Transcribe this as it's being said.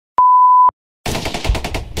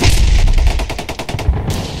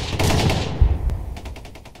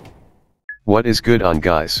What is good on,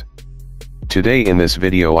 guys? Today in this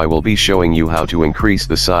video I will be showing you how to increase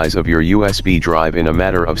the size of your USB drive in a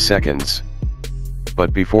matter of seconds.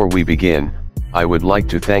 But before we begin, I would like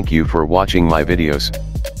to thank you for watching my videos.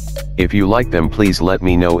 If you like them, please let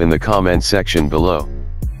me know in the comment section below.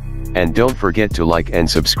 And don't forget to like and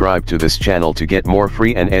subscribe to this channel to get more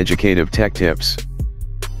free and educative tech tips.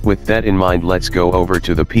 With that in mind, let's go over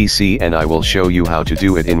to the PC and I will show you how to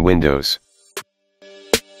do it in Windows.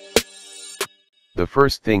 The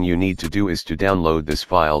first thing you need to do is to download this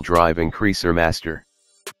file Drive Increaser Master.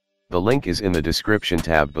 The link is in the description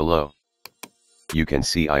tab below. You can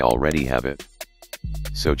see I already have it.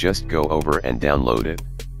 So just go over and download it.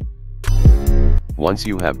 Once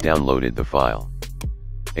you have downloaded the file,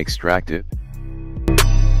 extract it.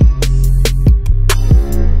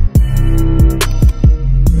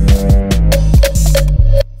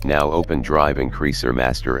 Now open Drive Increaser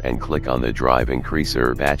Master and click on the Drive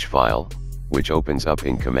Increaser batch file, which opens up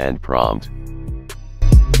in command prompt.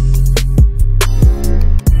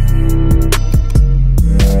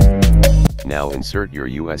 Now insert your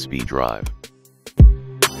USB drive.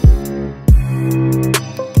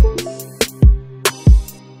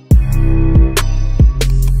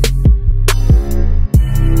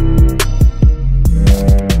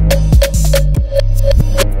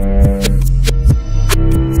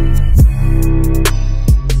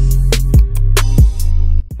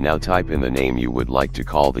 Now type in the name you would like to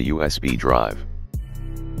call the USB drive.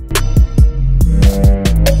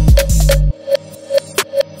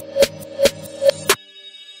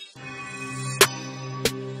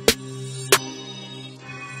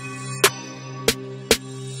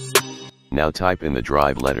 Now type in the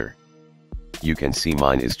drive letter. You can see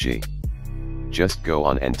mine is G. Just go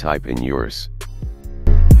on and type in yours.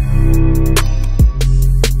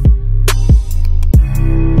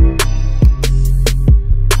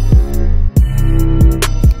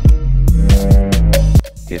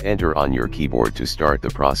 Hit enter on your keyboard to start the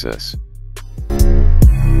process.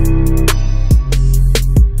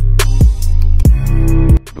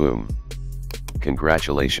 Boom.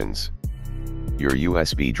 Congratulations. Your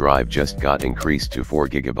USB drive just got increased to 4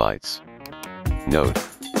 GB. Note,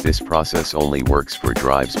 this process only works for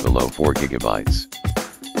drives below 4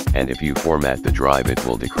 GB. And if you format the drive, it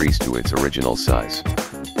will decrease to its original size.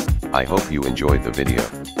 I hope you enjoyed the video.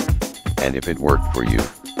 And if it worked for you,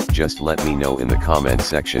 just let me know in the comment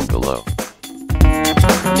section below.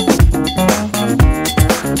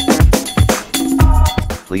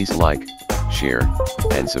 Please like, share,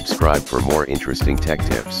 and subscribe for more interesting tech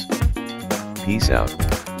tips. Peace out.